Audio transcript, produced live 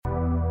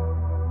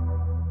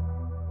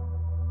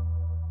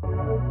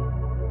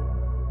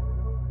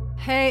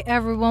Hey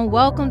everyone,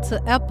 welcome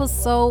to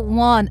episode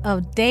 1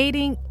 of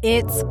Dating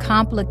It's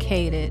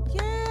Complicated.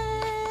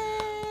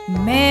 Yay!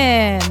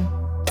 Man,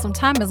 some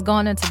time has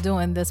gone into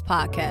doing this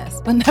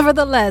podcast, but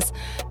nevertheless,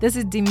 this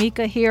is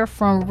Demika here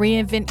from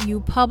Reinvent You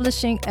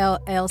Publishing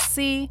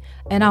LLC,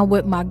 and I'm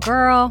with my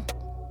girl,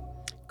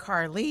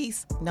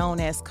 Carlise,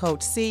 known as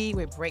Coach C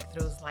with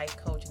Breakthroughs Life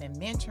Coaching and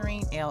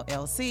Mentoring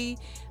LLC,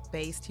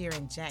 based here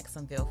in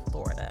Jacksonville,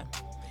 Florida.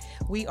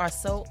 We are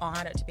so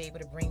honored to be able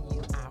to bring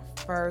you our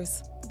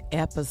first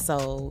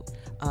episode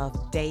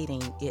of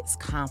Dating It's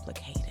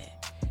Complicated.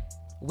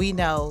 We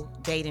know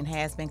dating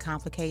has been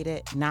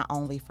complicated, not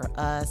only for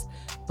us,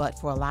 but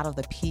for a lot of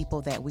the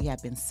people that we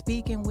have been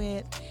speaking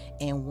with.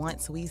 And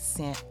once we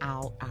sent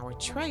out our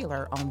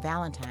trailer on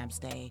Valentine's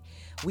Day,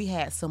 we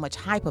had so much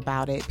hype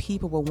about it.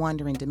 People were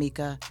wondering,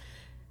 Demika,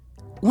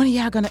 when are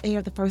y'all going to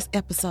air the first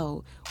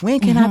episode? When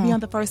can I be on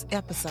the first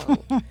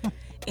episode?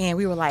 And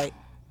we were like,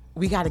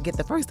 we got to get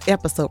the first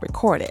episode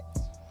recorded.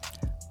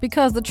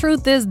 because the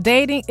truth is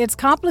dating it's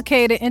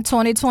complicated in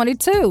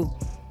 2022,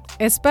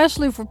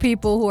 especially for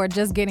people who are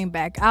just getting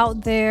back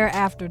out there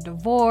after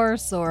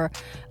divorce or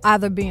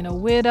either being a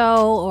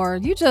widow, or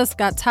you just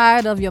got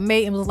tired of your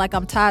mate and was like,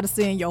 I'm tired of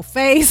seeing your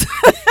face.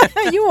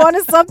 You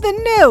wanted something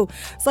new.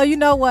 So you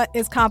know what?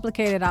 It's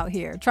complicated out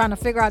here trying to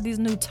figure out these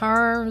new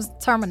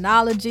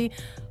terminology.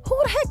 Who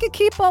the heck could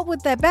keep up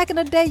with that? Back in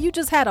the day, you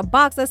just had a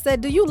box that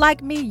said, do you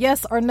like me?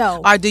 Yes or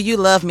no? Or do you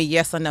love me?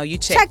 Yes or no? You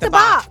check the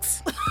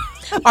box.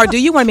 Or do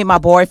you want to be my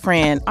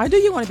boyfriend? Or do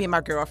you want to be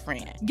my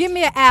girlfriend? Give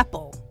me an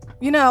apple.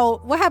 You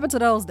know, what happened to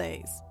those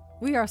days?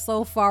 We are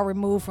so far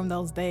removed from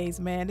those days,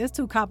 man. It's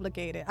too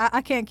complicated.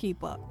 I can't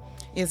keep up.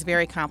 It's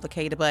very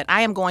complicated, but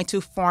I am going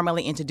to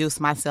formally introduce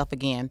myself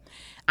again.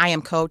 I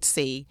am Coach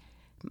C.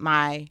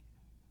 My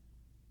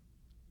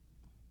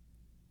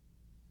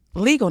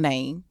legal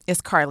name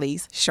is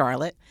Carlise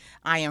Charlotte.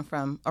 I am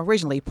from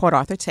originally Port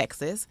Arthur,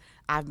 Texas.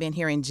 I've been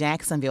here in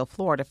Jacksonville,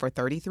 Florida for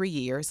 33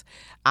 years.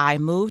 I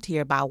moved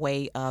here by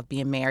way of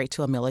being married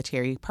to a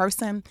military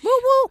person. Woo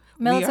woo,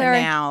 military.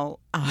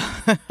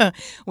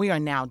 We are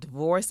now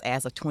divorced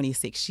as of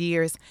 26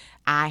 years.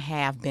 I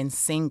have been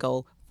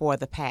single for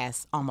the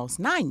past almost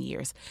 9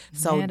 years.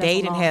 So Man,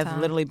 dating has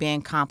time. literally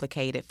been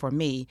complicated for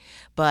me.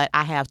 But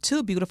I have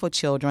 2 beautiful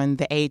children.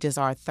 The ages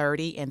are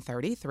 30 and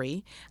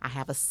 33. I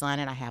have a son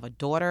and I have a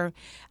daughter.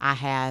 I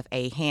have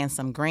a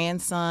handsome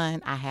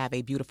grandson. I have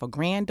a beautiful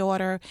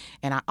granddaughter.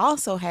 And I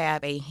also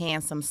have a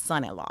handsome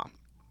son-in-law.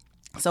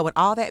 So with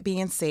all that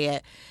being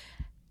said,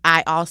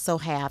 I also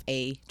have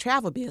a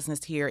travel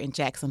business here in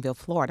Jacksonville,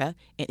 Florida,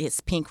 and it's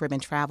Pink Ribbon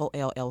Travel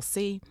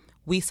LLC.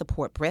 We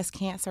support breast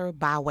cancer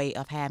by way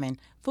of having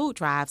food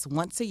drives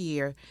once a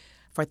year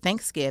for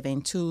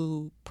Thanksgiving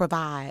to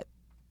provide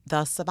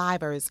the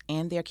survivors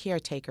and their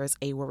caretakers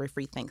a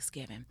worry-free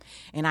Thanksgiving.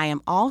 And I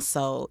am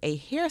also a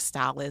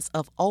hairstylist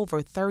of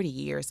over 30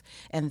 years,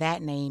 and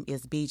that name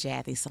is B.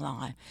 Jazzy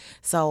Salon.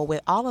 So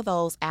with all of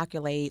those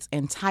accolades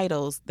and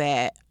titles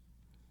that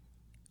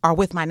are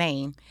with my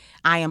name,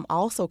 I am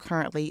also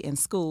currently in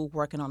school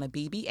working on a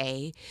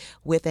BBA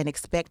with an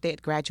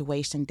expected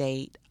graduation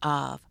date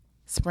of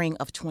spring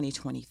of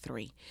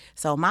 2023.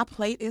 So my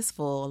plate is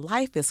full,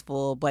 life is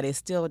full, but it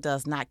still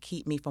does not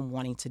keep me from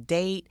wanting to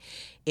date.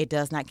 It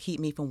does not keep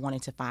me from wanting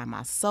to find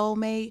my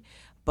soulmate,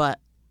 but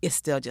it's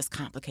still just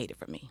complicated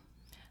for me.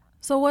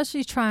 So what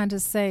she's trying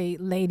to say,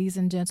 ladies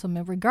and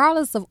gentlemen,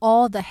 regardless of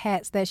all the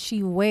hats that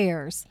she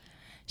wears,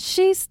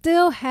 she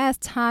still has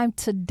time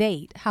to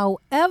date.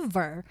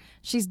 However,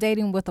 she's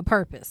dating with a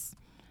purpose.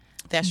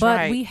 That's but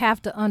right. we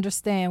have to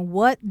understand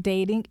what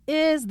dating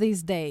is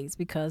these days,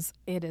 because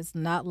it is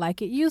not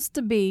like it used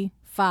to be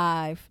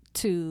 5,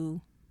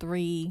 2,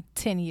 3,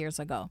 10 years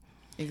ago.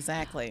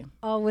 Exactly.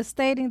 With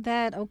stating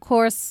that, of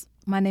course,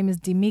 my name is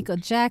Demika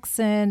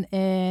Jackson,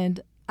 and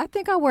I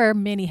think I wear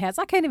many hats.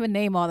 I can't even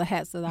name all the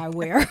hats that I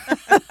wear.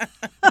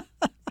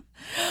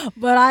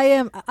 But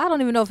I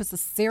don't even know if it's a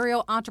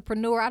serial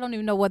entrepreneur. I don't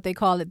even know what they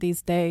call it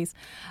these days.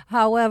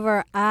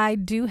 However, I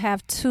do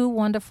have 2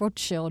 wonderful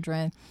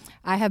children.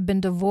 I have been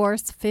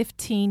divorced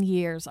 15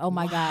 years. Oh,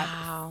 my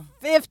God.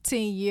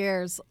 15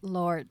 years.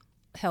 Lord,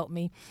 help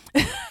me.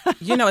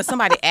 You know, if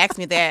somebody asked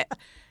me that,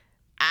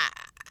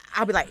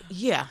 I'll be like,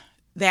 yeah,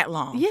 that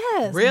long.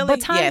 Yes. Really?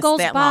 But time Yes, goes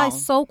that by long.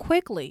 so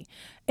quickly.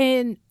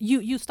 And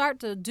you start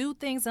to do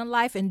things in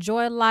life,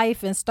 enjoy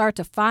life, and start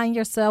to find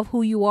yourself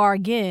who you are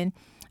again.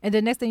 And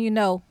the next thing you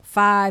know,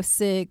 5,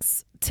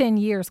 6, 10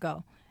 years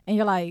go. And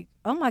you're like,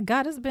 oh, my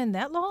God, it's been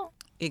that long?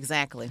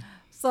 Exactly.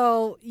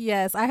 So,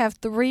 yes, I have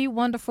 3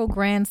 wonderful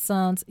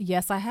grandsons.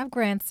 Yes, I have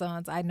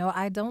grandsons. I know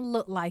I don't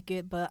look like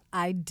it, but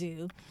I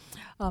do.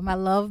 I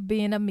love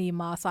being a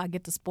Mima, so I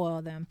get to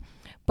spoil them.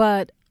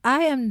 But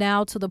I am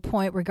now to the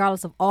point,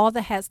 regardless of all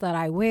the hats that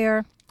I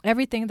wear,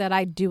 everything that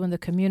I do in the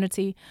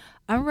community,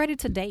 I'm ready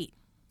to date.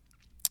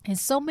 And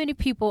so many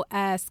people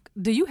ask,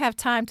 do you have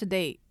time to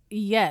date?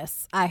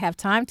 Yes, I have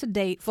time to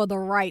date for the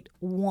right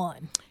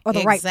one or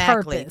the right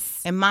purpose.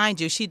 And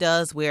mind you, she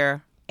does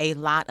wear a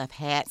lot of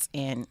hats,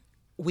 and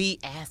we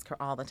ask her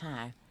all the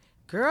time,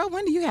 girl,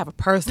 when do you have a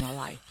personal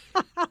life?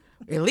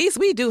 At least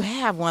we do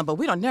have one, but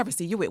we don't never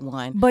see you with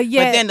one. But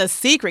then the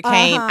secret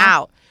came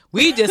out.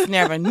 We just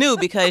never knew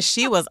because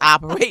she was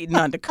operating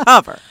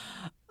undercover.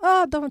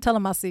 Oh, don't tell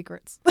them my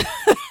secrets.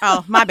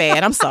 Oh, my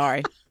bad. I'm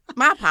sorry.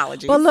 My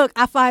apologies. But look,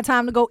 I find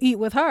time to go eat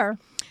with her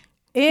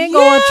and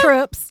go on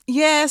trips.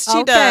 Yes,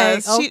 she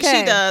does. She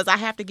does. I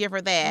have to give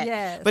her that.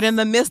 Yes. But in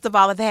the midst of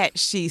all of that,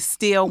 she's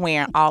still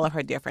wearing all of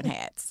her different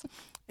hats.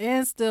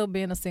 And still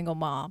being a single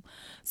mom.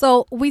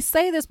 So we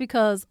say this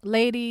because,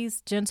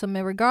 ladies,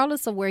 gentlemen,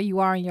 regardless of where you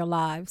are in your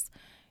lives,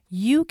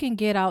 you can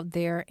get out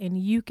there and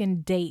you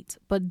can date,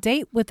 but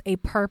date with a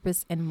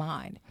purpose in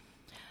mind.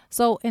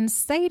 So in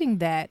stating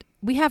that,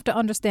 we have to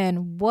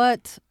understand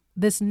what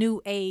this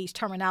new age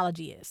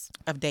terminology is.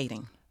 Of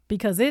dating.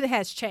 Because it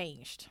has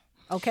changed.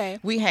 Okay?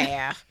 We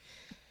have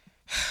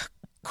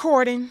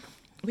courting.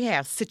 We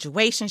have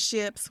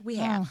situationships. We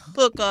have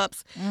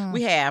hookups.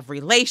 We have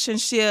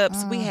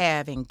relationships. We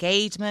have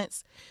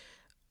engagements.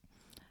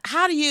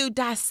 How do you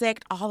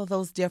dissect all of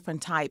those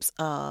different types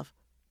of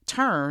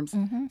terms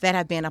that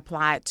have been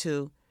applied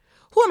to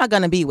who am I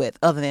going to be with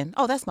other than,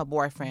 oh, that's my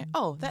boyfriend.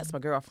 Oh, that's my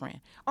girlfriend.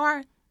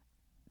 Or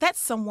that's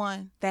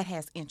someone that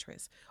has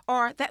interest.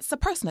 Or that's a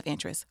person of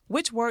interest.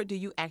 Which word do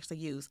you actually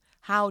use?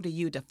 How do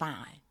you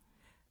define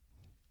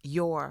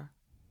your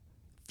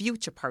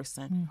future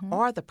person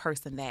or the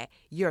person that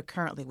you're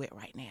currently with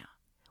right now?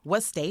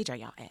 What stage are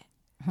y'all at?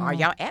 Are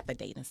y'all at the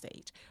dating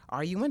stage?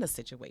 Are you in a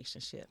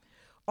situationship?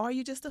 Or are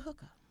you just a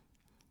hookup?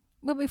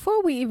 But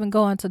before we even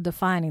go into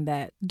defining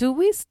that, do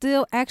we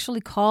still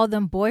actually call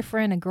them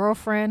boyfriend and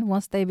girlfriend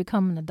once they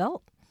become an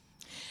adult?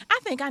 I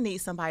think I need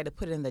somebody to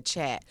put it in the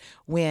chat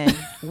when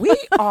we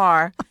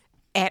are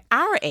at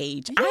our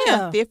age. Yeah. I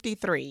am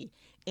 53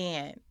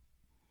 and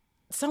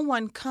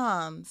someone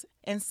comes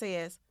and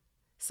says,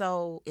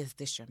 so is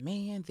this your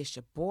man, this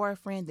your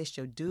boyfriend, this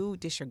your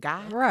dude, this your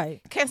guy?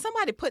 Right. Can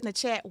somebody put in the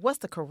chat what's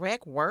the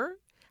correct word?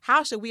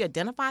 How should we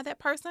identify that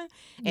person?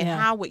 And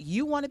how would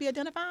you want to be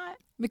identified?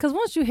 Because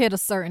once you hit a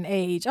certain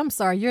age, I'm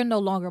sorry, you're no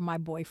longer my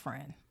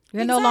boyfriend.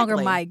 You're no longer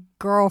my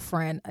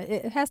girlfriend.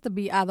 It has to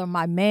be either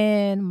my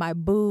man, my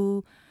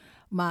boo,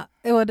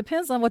 it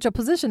depends on what your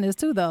position is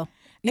too, though.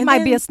 You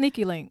might be a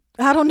sneaky link.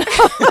 I don't know.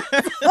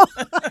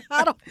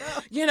 I don't know.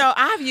 You know,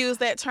 I've used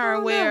that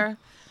term where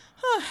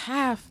I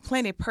have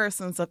plenty of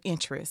persons of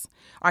interest,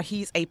 or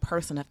he's a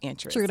person of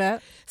interest. True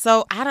that.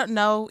 So I don't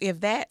know if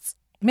that's...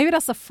 Maybe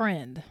that's a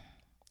friend.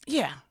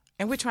 Yeah.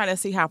 And we're trying to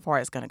see how far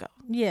it's going to go.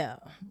 Yeah.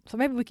 So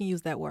maybe we can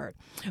use that word.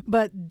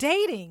 But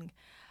dating,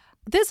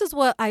 this is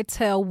what I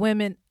tell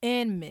women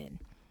and men.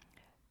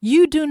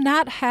 You do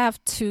not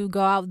have to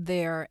go out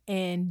there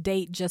and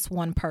date just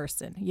one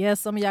person.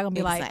 Yes, some of y'all going to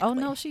be like, oh,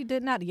 no, she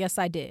did not. Yes,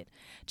 I did.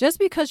 Just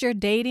because you're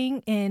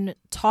dating and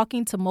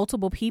talking to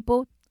multiple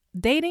people,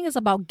 dating is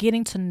about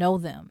getting to know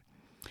them.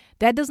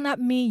 That does not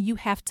mean you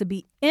have to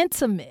be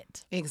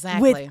intimate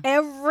with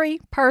every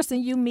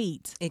person you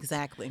meet.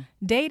 Exactly.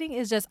 Dating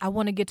is just, I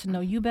want to get to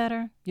know you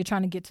better. You're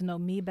trying to get to know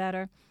me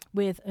better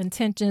with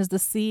intentions to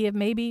see if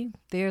maybe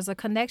there's a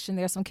connection,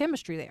 there's some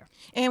chemistry there.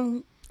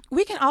 And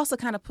we can also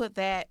kind of put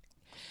that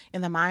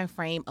in the mind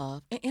frame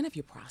of an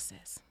interview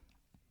process.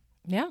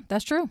 Yeah,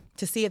 that's true.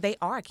 To see if they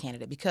are a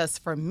candidate. Because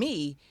for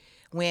me,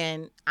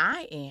 when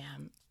I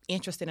am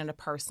interested in a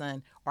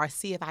person or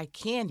see if I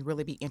can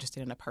really be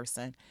interested in a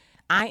person,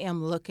 I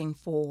am looking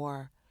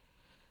for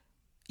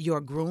your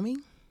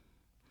grooming,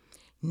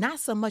 not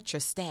so much your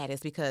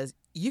status, because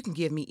you can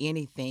give me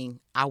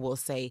anything, I will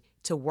say,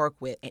 to work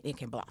with and it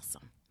can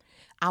blossom.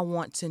 I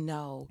want to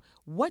know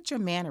what your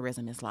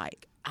mannerism is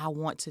like. I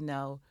want to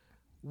know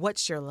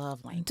what's your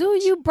love language. Do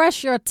you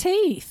brush your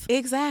teeth?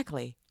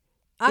 Exactly.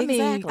 I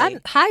mean,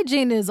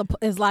 hygiene is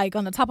like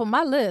on the top of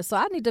my list. So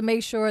I need to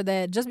make sure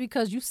that just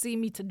because you see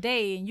me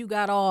today and you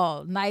got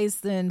all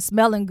nice and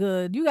smelling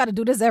good, you got to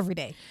do this every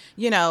day.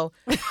 You know,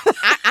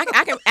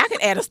 I can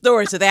add a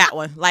story to that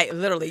one. Like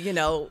literally, you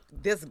know,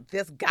 this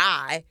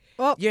guy,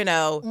 you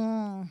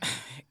know,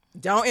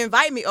 don't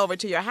invite me over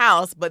to your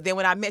house. But then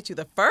when I met you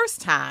the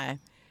first time,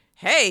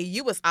 hey,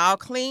 you was all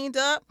cleaned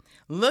up,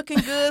 looking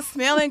good,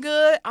 smelling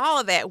good, all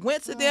of that.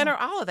 Went to dinner,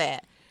 all of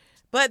that.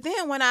 But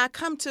then when I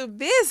come to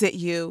visit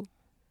you,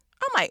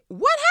 I'm like,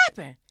 what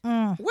happened?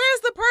 Where's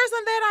the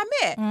person that I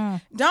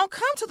met? Don't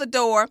come to the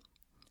door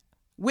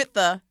with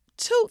the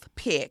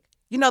toothpick.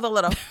 You know, the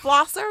little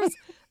flossers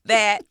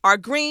that are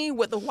green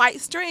with the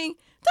white string?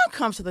 Don't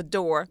come to the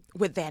door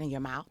with that in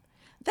your mouth.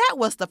 That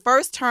was the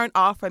first turn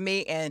off for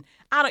me, and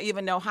I don't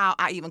even know how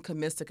I even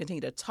convinced to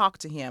continue to talk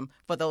to him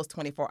for those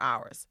 24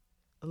 hours.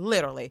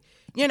 Literally.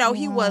 You know,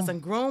 he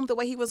wasn't groomed the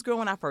way he was groomed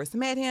when I first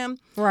met him.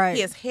 Right.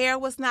 His hair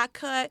was not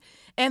cut.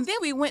 And then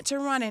we went to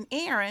run an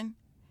errand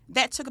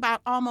that took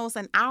about almost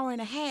an hour and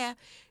a half.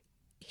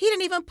 He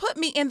didn't even put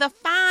me in the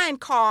fine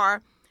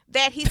car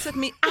that he took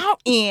me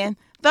out in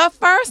the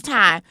first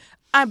time.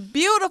 A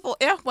beautiful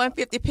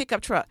F-150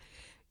 pickup truck.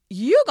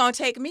 You're going to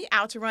take me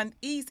out to run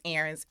these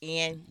errands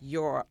in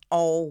your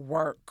old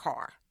work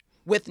car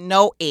with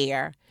no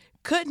air.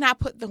 Could not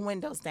put the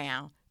windows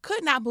down.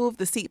 Could not move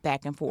the seat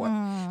back and forth.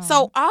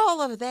 So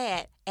all of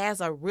that as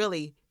a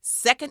really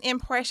second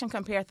impression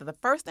compared to the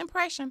first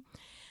impression,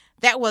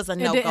 that was a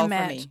no-go for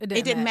me.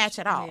 It didn't match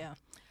at all. Yeah.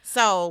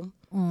 So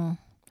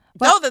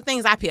those are the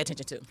things I pay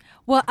attention to.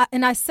 Well,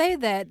 and I say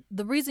that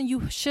the reason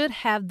you should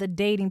have the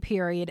dating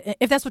period,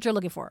 if that's what you're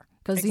looking for,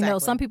 because, you know,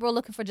 some people are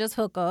looking for just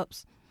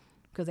hookups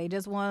because they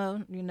just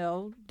want to, you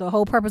know, the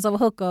whole purpose of a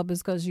hookup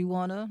is because you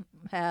want to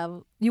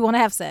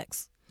have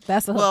sex.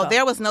 That's a hookup. Well,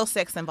 there was no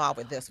sex involved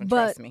with this one,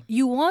 trust me.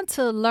 You want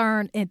to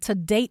learn and to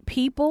date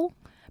people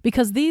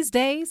because these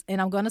days,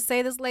 and I'm going to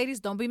say this, ladies,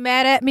 don't be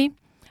mad at me,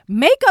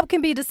 makeup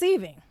can be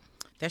deceiving.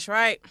 That's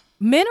right.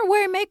 Men are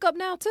wearing makeup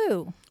now,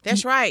 too.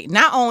 That's right.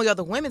 Not only are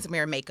the women's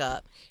wearing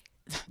makeup,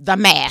 the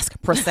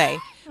mask, per se,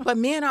 but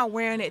men are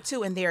wearing it,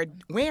 too, and they're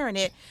wearing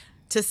it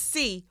to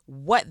see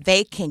what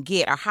they can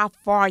get or how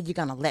far you're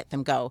going to let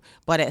them go.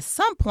 But at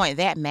some point,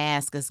 that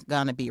mask is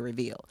going to be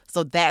revealed.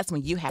 So that's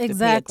when you have to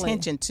pay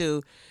attention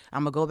to,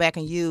 I'm going to go back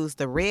and use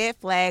the red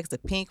flags, the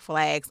pink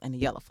flags, and the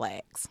yellow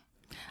flags.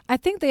 I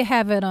think they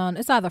have it on,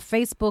 it's either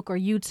Facebook or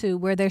YouTube,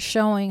 where they're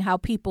showing how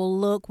people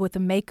look with the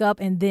makeup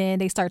and then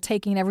they start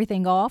taking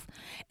everything off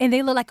and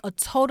they look like a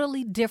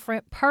totally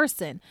different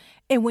person.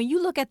 And when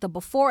you look at the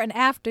before and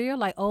after, you're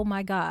like, oh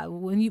my God,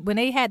 when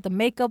they had the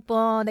makeup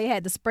on, they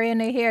had the spray in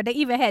their hair, they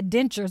even had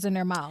dentures in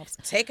their mouths.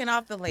 Taking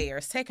off the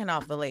layers.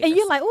 And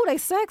you're like, oh, they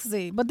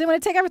sexy. But then when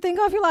they take everything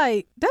off, you're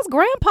like, that's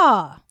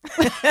grandpa.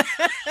 You're like,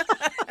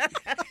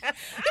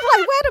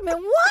 wait a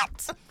minute,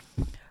 what?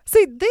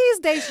 See, these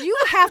days, you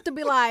have to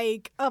be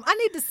like, I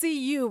need to see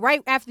you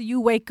right after you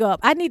wake up.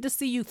 I need to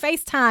see you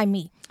FaceTime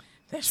me.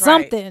 That's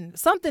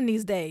Something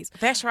these days.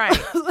 That's right.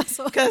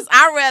 Because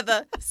I'd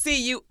rather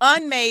see you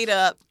unmade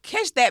up,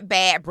 catch that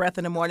bad breath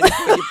in the morning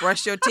before you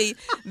brush your teeth,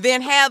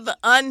 than have the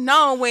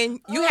unknown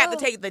when you have to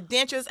take the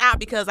dentures out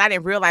because I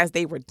didn't realize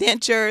they were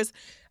dentures.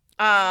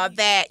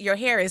 That your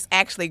hair is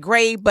actually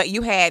gray, but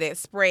you had it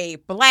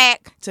sprayed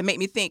black to make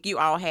me think you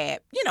all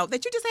had, you know,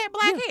 that you just had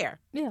black hair.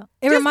 Yeah.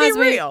 It reminds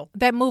me of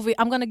that movie,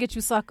 I'm Gonna Get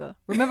You Sucker.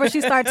 Remember she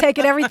started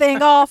taking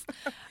everything off?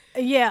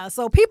 Yeah.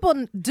 So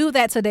people do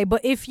that today.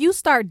 But if you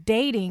start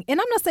dating,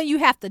 and I'm not saying you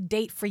have to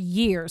date for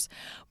years,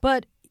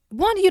 but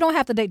one, you don't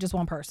have to date just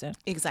one person.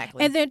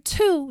 Exactly. And then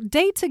two,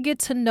 date to get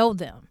to know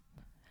them.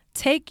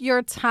 Take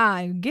your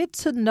time. Get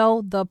to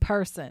know the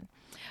person.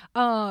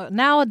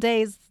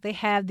 Nowadays, they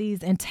have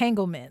these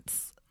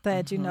entanglements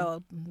that, you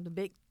know, the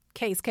big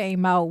case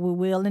came out with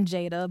Will and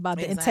Jada about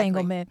the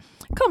entanglement.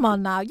 Come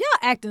on now. Y'all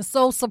acting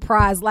so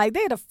surprised. Like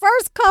they're the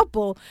first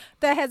couple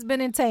that has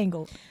been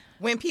entangled.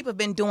 When people have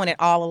been doing it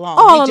all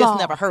along. Just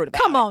never heard about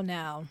it. Come on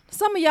now.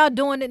 Some of y'all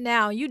doing it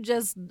now. You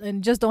just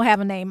don't have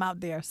a name out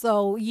there.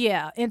 So,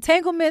 yeah,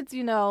 entanglements,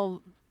 you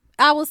know,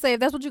 I will say if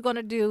that's what you're going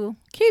to do,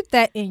 keep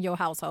that in your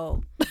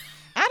household.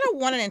 I don't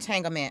want an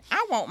entanglement.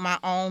 I want my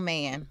own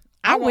man.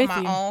 I want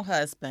my own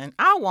husband.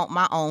 I want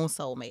my own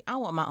soulmate. I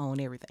want my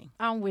own everything.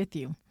 I'm with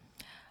you.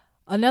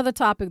 Another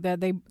topic that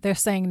they're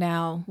saying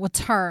now, with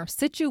term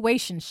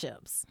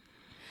situationships.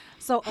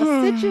 So a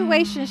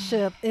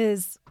situationship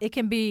it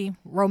can be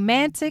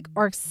romantic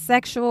or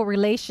sexual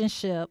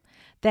relationship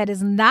that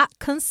is not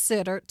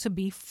considered to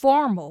be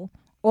formal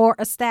or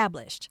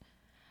established.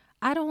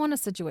 I don't want a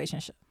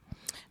situationship.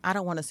 I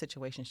don't want a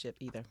situationship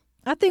either.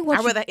 I think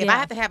if I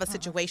have to have a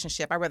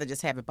situationship, I'd rather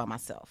just have it by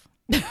myself.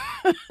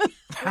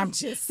 I'm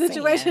just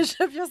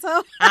situationship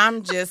yourself.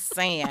 I'm just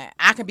saying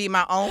I can be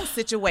my own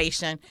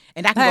situation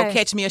and I can go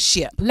catch me a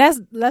ship.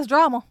 Less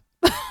drama.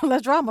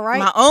 Less drama, right?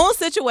 My own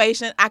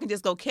situation, I can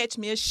just go catch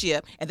me a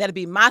ship, and that'll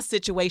be my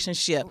situation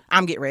ship.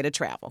 I'm getting ready to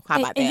travel. How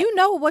about that? And you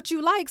know what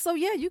you like, so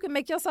yeah, you can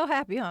make yourself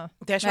happy, huh?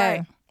 That's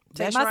right.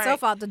 Take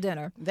myself out to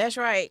dinner. That's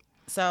right.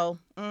 So,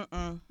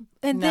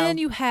 then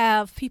you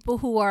have people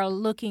who are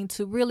looking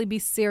to really be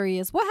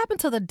serious. What happened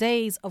to the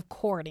days of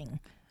courting?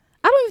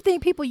 I don't even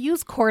think people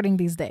use courting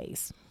these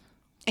days.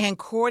 And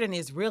courting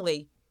is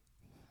really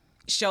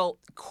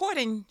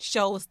courting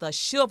shows the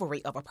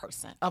chivalry of a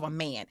person, of a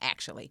man,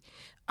 actually.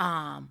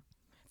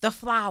 The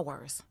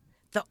flowers,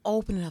 the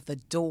opening of the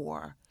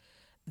door,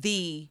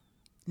 the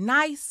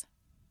nice,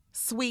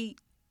 sweet,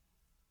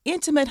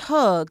 intimate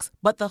hugs,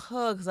 but the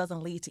hugs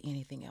doesn't lead to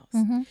anything else.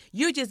 Mm-hmm.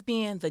 You're just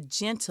being the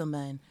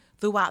gentleman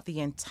throughout the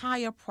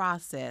entire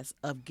process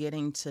of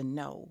getting to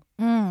know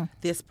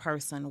this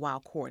person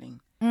while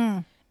courting.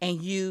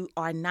 And you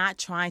are not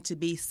trying to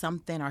be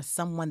something or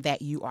someone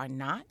that you are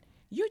not.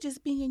 You're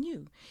just being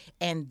you.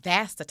 And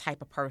that's the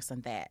type of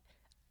person that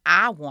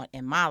I want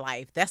in my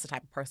life. That's the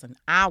type of person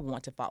I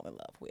want to fall in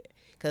love with.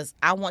 Because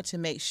I want to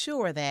make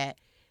sure that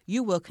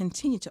you will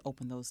continue to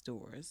open those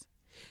doors.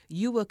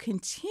 You will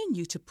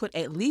continue to put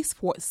at least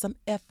forth some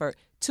effort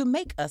to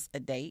make us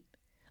a date.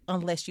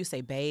 Unless you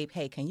say, babe,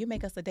 hey, can you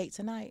make us a date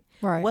tonight?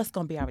 Right. What's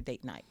going to be our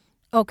date night?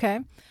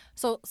 Okay.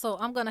 So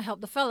I'm going to help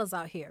the fellas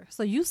out here.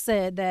 So you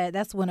said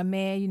that's when a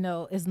man,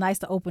 is nice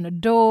to open a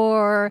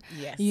door,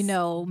 yes.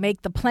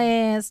 Make the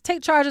plans,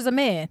 take charge as a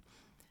man.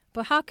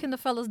 But how can the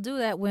fellas do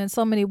that when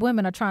so many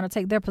women are trying to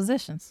take their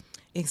positions?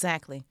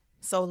 Exactly.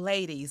 So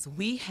ladies,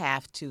 we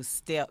have to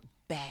step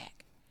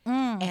back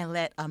and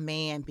let a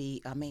man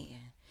be a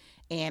man.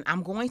 And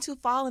I'm going to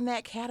fall in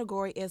that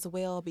category as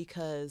well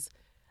because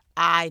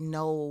I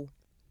know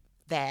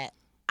that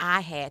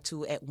I had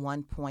to, at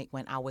one point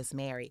when I was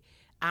married,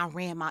 I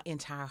ran my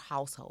entire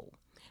household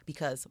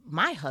because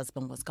my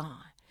husband was gone.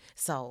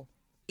 So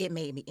it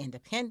made me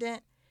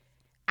independent.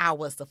 I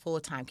was the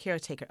full-time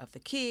caretaker of the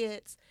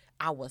kids.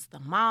 I was the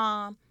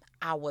mom.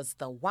 I was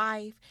the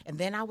wife. And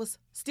then I was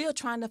still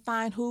trying to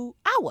find who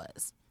I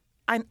was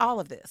in all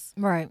of this.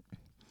 Right.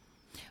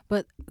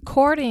 But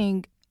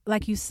courting,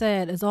 like you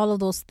said, is all of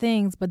those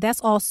things, but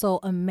that's also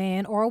a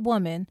man or a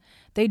woman.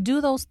 They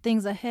do those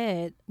things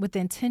ahead with the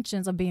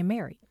intentions of being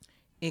married.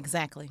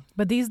 Exactly.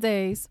 But these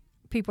days,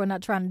 people are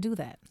not trying to do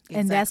that. Exactly.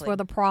 And that's where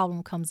the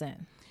problem comes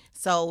in.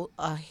 So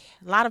a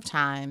lot of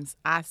times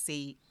I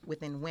see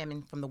within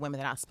women, from the women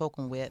that I've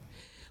spoken with,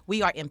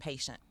 we are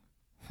impatient.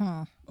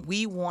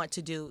 We want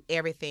to do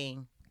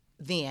everything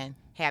then,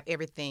 have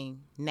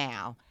everything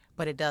now,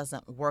 but it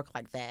doesn't work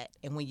like that.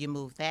 And when you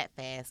move that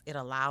fast, it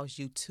allows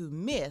you to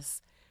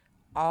miss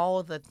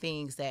all the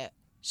things that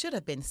should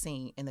have been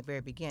seen in the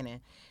very beginning,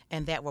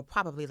 and that will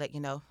probably let you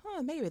know,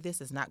 maybe this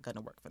is not going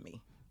to work for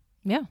me.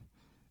 Yeah.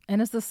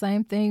 And it's the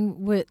same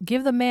thing with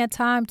give the man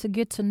time to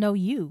get to know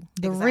you,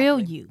 the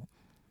real you.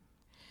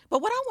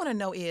 But what I want to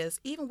know is,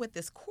 even with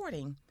this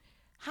courting,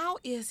 how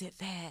is it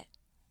that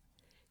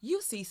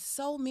you see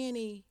so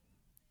many,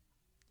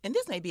 and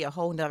this may be a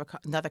whole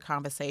another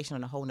conversation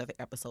on a whole nother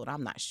episode,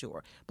 I'm not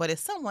sure. But if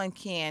someone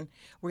can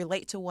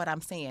relate to what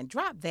I'm saying,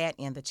 drop that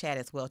in the chat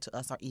as well to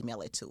us or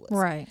email it to us.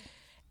 Right.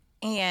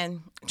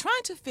 And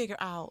trying to figure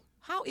out,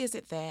 how is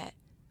it that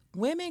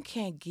women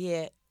can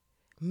get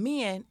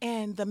men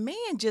and the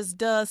man just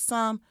does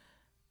some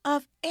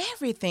of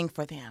everything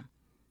for them?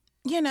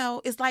 You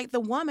know, it's like the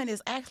woman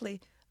is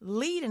actually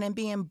leading and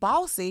being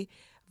bossy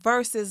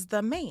versus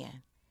the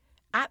man.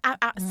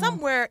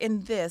 Somewhere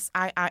in this,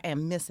 I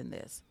am missing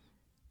this.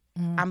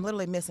 I'm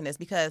literally missing this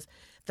because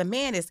the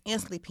man is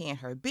instantly paying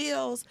her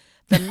bills.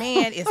 The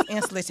man is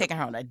instantly taking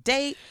her on a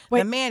date.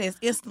 The man is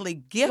instantly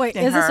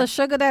gifting her. Is this a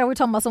sugar daddy? We're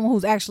talking about someone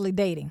who's actually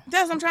dating.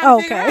 That's what I'm trying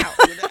to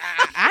figure out.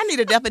 I need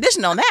a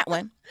definition on that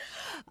one.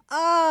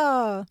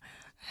 Oh.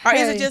 Or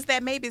is it just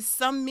that maybe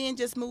some men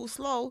just move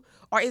slow?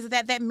 Or is it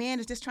that man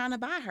is just trying to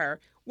buy her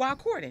while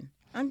courting?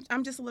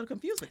 I'm just a little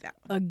confused with that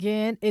one.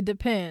 Again, it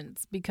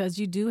depends, because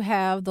you do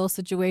have those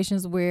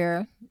situations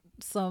where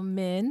some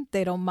men,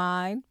 they don't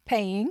mind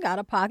paying out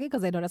of pocket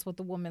because they know that's what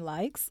the woman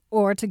likes,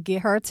 or to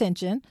get her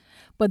attention,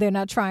 but they're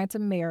not trying to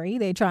marry.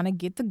 They're trying to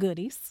get the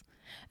goodies.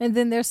 And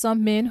then there's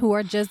some men who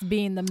are just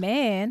being the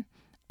man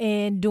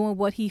and doing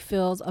what he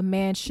feels a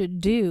man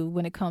should do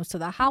when it comes to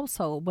the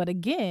household. But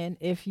again,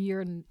 if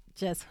you're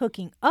just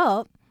hooking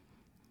up,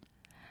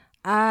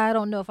 I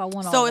don't know if I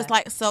want all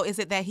that. So is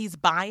it that he's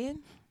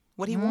buying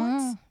what he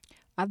wants?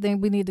 I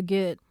think we need to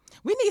get...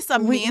 We need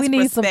some men's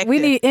perspective. We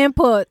need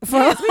input.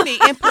 Yes, we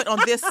need input on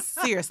this,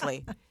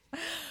 seriously.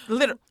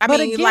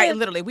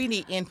 Literally, we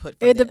need input for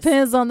this. It this.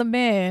 depends on the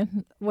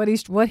man. What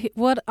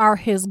are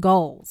his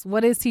goals?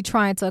 What is he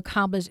trying to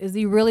accomplish? Is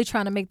he really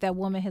trying to make that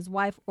woman his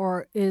wife,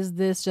 or is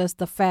this just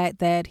the fact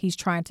that he's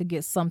trying to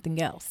get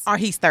something else? Or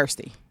he's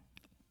thirsty.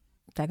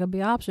 That could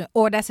be an option.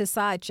 Or that's his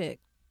side chick.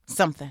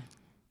 Something.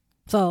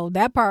 So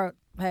that part,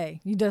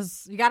 hey, you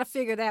got to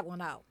figure that one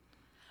out.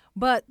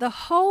 But the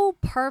whole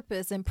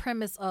purpose and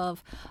premise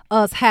of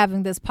us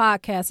having this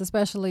podcast,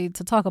 especially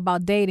to talk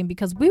about dating,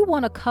 because we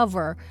want to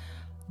cover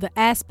the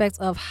aspects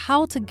of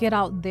how to get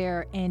out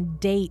there and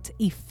date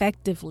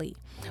effectively.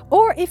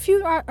 Or if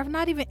you are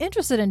not even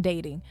interested in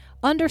dating,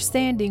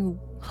 understanding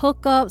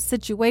hookups,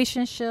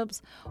 situationships,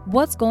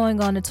 what's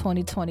going on in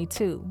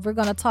 2022. We're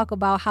going to talk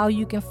about how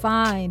you can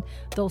find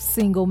those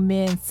single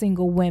men,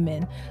 single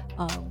women,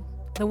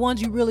 the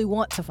ones you really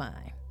want to find.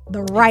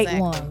 The right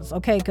ones,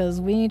 okay?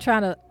 Because we ain't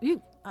trying to,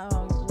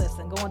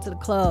 going to the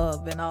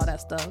club and all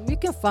that stuff. You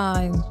can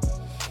find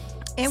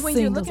and when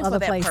you're looking for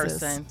that places.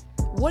 Person,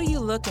 what are you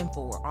looking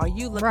for? Are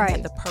you looking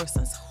at the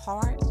person's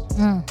heart?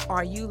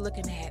 Are you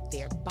looking at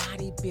their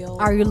body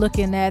build? Are you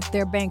looking at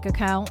their bank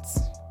accounts?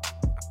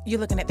 You're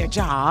looking at their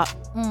job.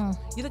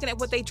 You're looking at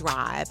what they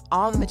drive,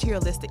 all the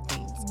materialistic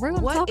things. We're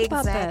gonna talk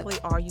about that. What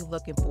exactly are you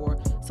looking for?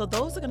 So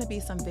those are going to be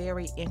some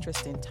very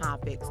interesting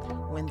topics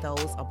when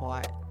those are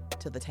brought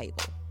to the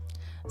table.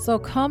 So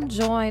come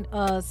join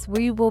us.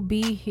 We will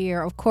be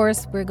here. Of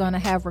course, we're going to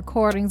have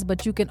recordings,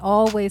 but you can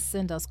always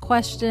send us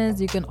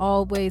questions. You can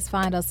always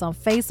find us on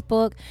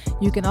Facebook.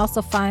 You can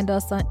also find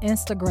us on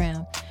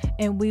Instagram.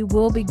 And we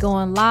will be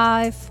going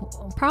live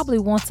probably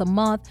once a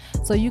month,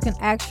 so you can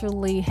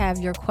actually have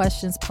your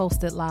questions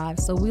posted live.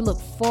 So we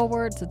look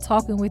forward to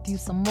talking with you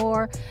some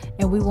more.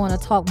 And we want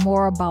to talk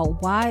more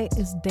about why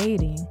is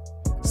dating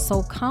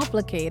so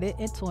complicated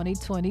in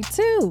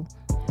 2022.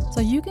 So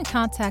you can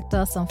contact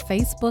us on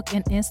Facebook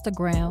and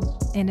Instagram,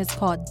 and it's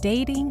called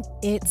Dating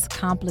It's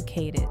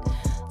Complicated.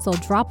 So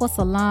drop us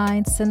a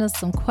line, send us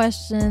some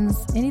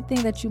questions,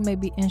 anything that you may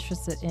be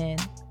interested in.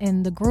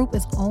 And the group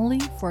is only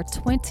for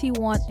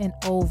 21 and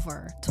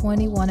over.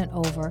 21 and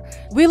over.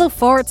 We look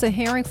forward to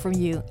hearing from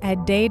you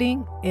at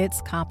Dating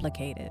It's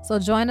Complicated. So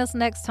join us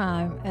next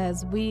time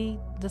as we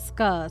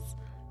discuss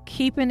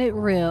keeping it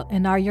real,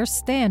 and are your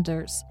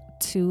standards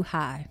too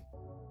high?